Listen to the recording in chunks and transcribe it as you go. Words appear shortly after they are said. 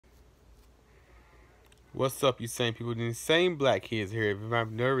What's up, you same people? The same black kids here with my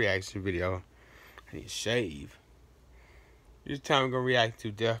no reaction video. I need to shave. This time we're gonna react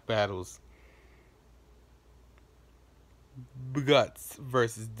to Death Battles Guts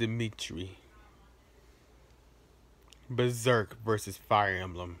versus Dimitri. Berserk versus Fire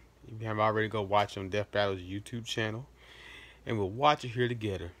Emblem. If you haven't already, go watch on Death Battles YouTube channel. And we'll watch it here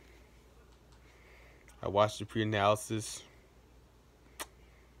together. I watched the pre-analysis.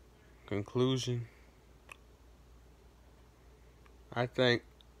 Conclusion. I think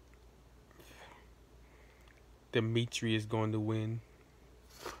Dimitri is going to win.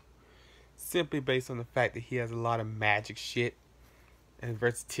 Simply based on the fact that he has a lot of magic shit and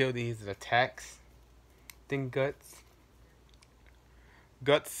versatility in his attacks than Guts.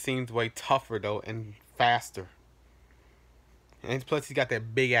 Guts seems way tougher though and faster. And plus he got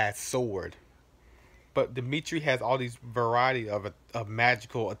that big ass sword. But Dimitri has all these variety of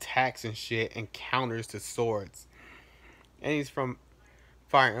magical attacks and shit and counters to swords. And he's from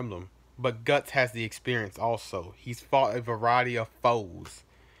Fire Emblem. But Guts has the experience also. He's fought a variety of foes,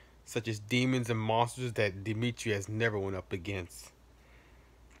 such as demons and monsters that Dimitri has never went up against.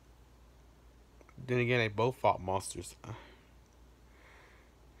 Then again, they both fought monsters.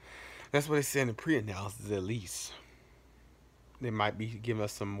 That's what they said in the pre-analysis, at least. They might be giving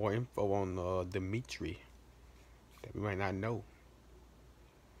us some more info on Dimitri that we might not know.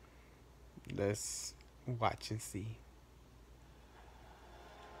 Let's watch and see.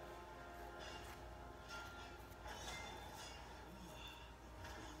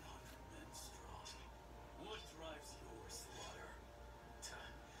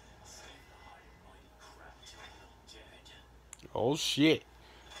 Oh shit.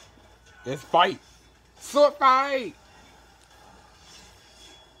 Let's fight. Sword fight.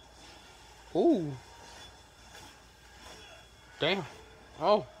 Ooh. Damn.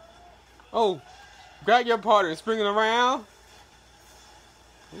 Oh. Oh. Grab your partner and spring it around.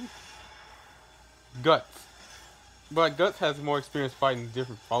 Ooh. Guts. But Guts has more experience fighting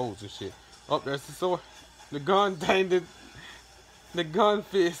different foes and shit. Oh, there's the sword. The gun, dang, the gun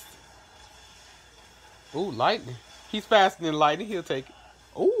fist. Ooh, lightning. He's faster than lightning. He'll take it.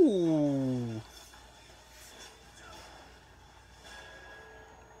 Ooh.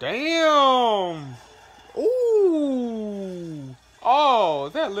 Damn. Ooh. Oh,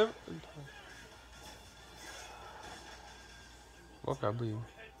 is that liver? What if I bleed?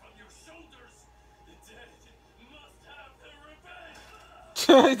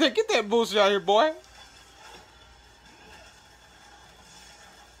 He said, get that bullshit out of here, boy.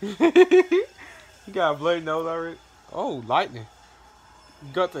 You got a blade nose already? Oh, lightning.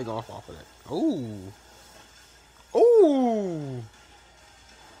 Guts ain't gonna fall for that. Ooh. Ooh.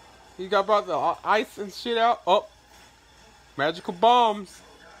 He got brought the ice and shit out. Oh. Magical bombs.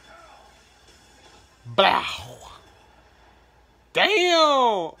 Blow.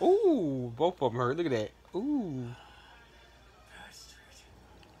 Damn. Ooh. Both of them hurt. Look at that. Ooh.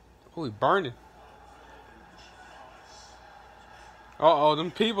 Oh, he burning. Uh-oh,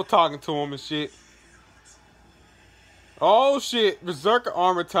 them people talking to him and shit. Oh, shit. Berserker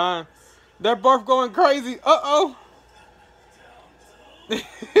armor time. They're both going crazy. Uh-oh. They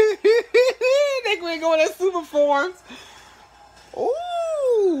ain't going at super forms.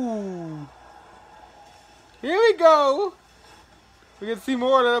 Ooh. Here we go. We get to see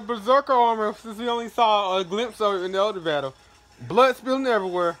more of the Berserker armor since we only saw a glimpse of it in the other battle. Blood spilling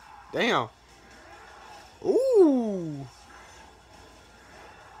everywhere. Damn. Ooh.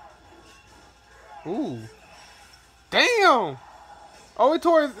 Ooh. Damn. Oh, he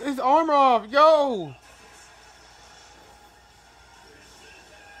tore his armor off. Yo.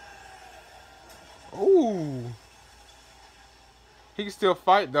 Ooh. He can still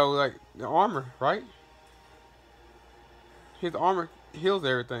fight though, like the armor, right? His armor heals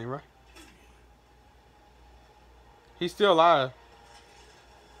everything, right? He's still alive.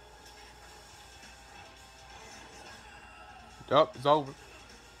 Yup, it's over.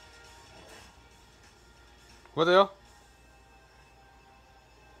 What the hell?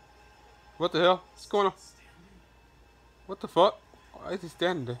 What the hell? What's going on? What the fuck? Why is he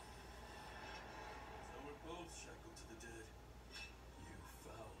standing there?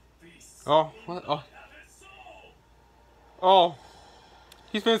 Oh, what? Oh. Oh.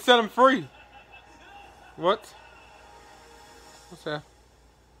 He's been set him free. What? What's that?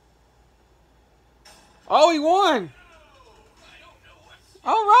 Oh, he won!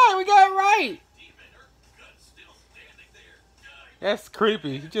 Alright, we got it right! That's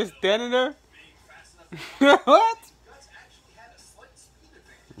creepy. He just standing there? What?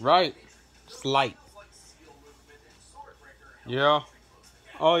 Right. Slight. Yeah.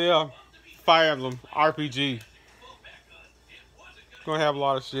 Oh, yeah. Fire Emblem RPG. Gonna have a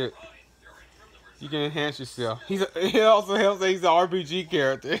lot of shit. You can enhance yourself. He also helps that he's an RPG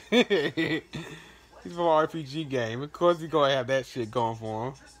character. He's from an RPG game. Of course, he's gonna have that shit going for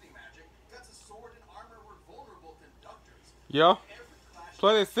him. Yeah.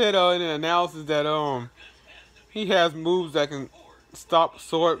 Plus, it said in the analysis that he has moves that can stop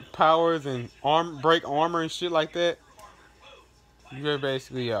sword powers and break armor and shit like that. You're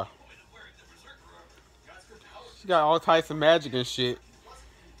basically she got all types of magic and shit.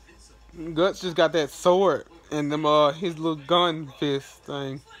 Guts just got that sword and them his little gun fist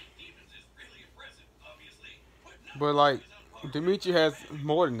thing. But like Dimitri has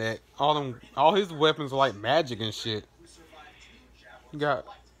more than that. All his weapons are like magic and shit. He got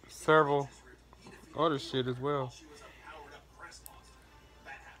several other shit as well.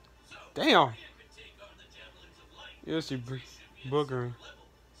 Damn. Yeah, she boogering.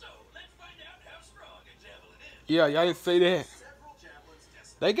 Yeah, y'all didn't say that.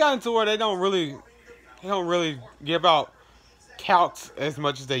 They got into where they don't really give out calcs as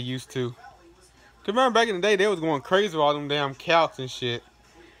much as they used to. Cause remember back in the day they was going crazy with all them damn calcs and shit.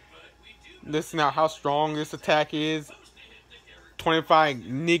 Listen out how strong this attack is. 25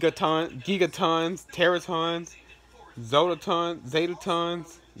 gigatons, teratons,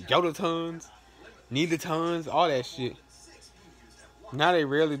 zetatons, yotatons, negatons, all that shit. Now they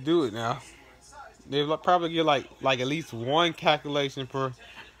rarely do it now. They probably get like at least one calculation per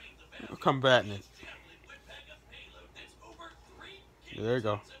combatant. There you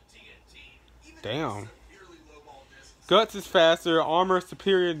go. Damn. Guts is faster. Armor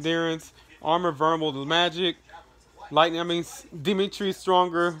superior endurance. Armor vulnerable to magic. Lightning. I mean Dimitri is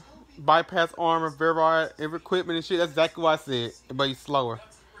stronger. Bypass armor, variety equipment and shit. That's exactly what I said. But he's slower.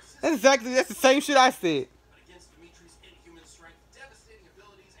 That's the same shit I said.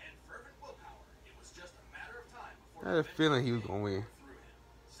 I had a feeling he was gonna win.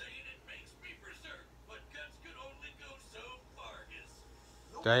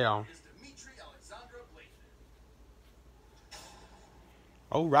 Damn.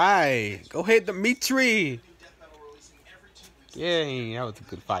 Alright. Go ahead, Dimitri. Yeah, that was a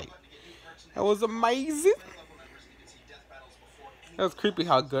good fight. That was amazing. That was creepy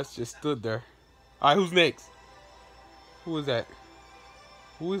how Gus just stood there. Alright, who's next? Who is that?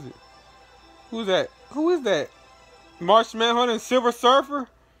 Who is it? Who's that? Who is that? Martian Manhunter and Silver Surfer?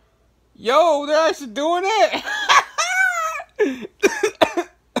 Yo, they're actually doing it!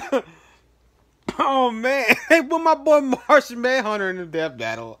 Oh man, they put my boy Martian Manhunter in the death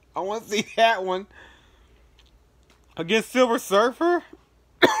battle. I want to see that one. Against Silver Surfer?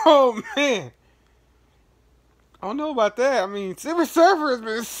 Oh man. I don't know about that. I mean, Silver Surfer has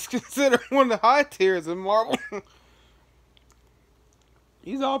been considered one of the high tiers in Marvel.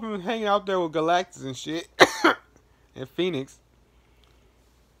 He's all been hanging out there with Galactus and shit. And Phoenix.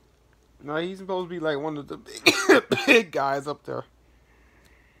 No, he's supposed to be like one of the big guys up there.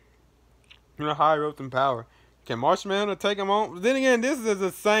 You know, higher up in power. Can Martian Manhunter take him on? But then again, this is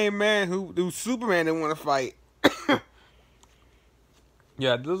the same man who Superman didn't want to fight.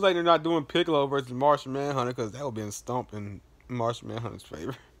 Yeah, it looks like they're not doing Piccolo versus Martian Manhunter because that would be a stomp in Martian Manhunter's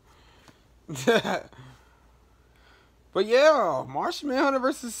favor. But yeah, Martian Manhunter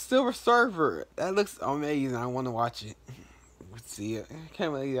versus Silver Surfer. That looks amazing. I want to watch it. Let's see it. I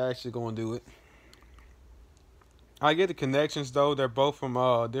can't believe they're actually going to do it. I get the connections though. They're both from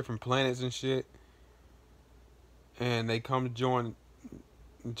different planets and shit. And they come to join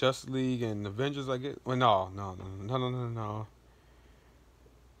Justice League and Avengers, I guess. Well, no.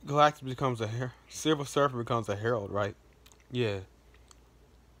 Galactus becomes a hero. Silver Surfer becomes a herald, right? Yeah.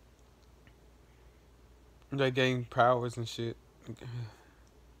 They gain powers and shit.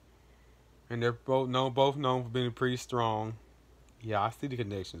 And they're both known for being pretty strong. Yeah, I see the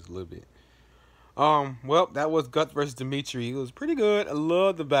connections a little bit. Well, that was Guts versus Dimitri. It was pretty good. I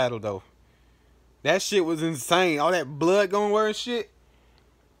love the battle though. That shit was insane. All that blood going where and shit.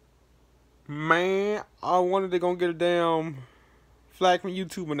 Man, I wonder if they're gonna get a damn flag from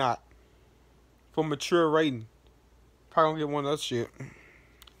YouTube or not. For mature rating. Probably gonna get one of those shit.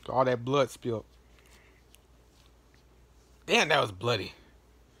 All that blood spilled. Damn, that was bloody.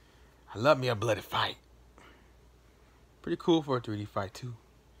 I love me a bloody fight. Pretty cool for a 3D fight too.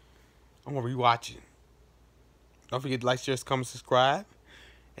 I'm gonna rewatch it. Don't forget to like, share, comment, subscribe.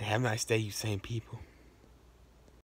 And have a nice day, you same people.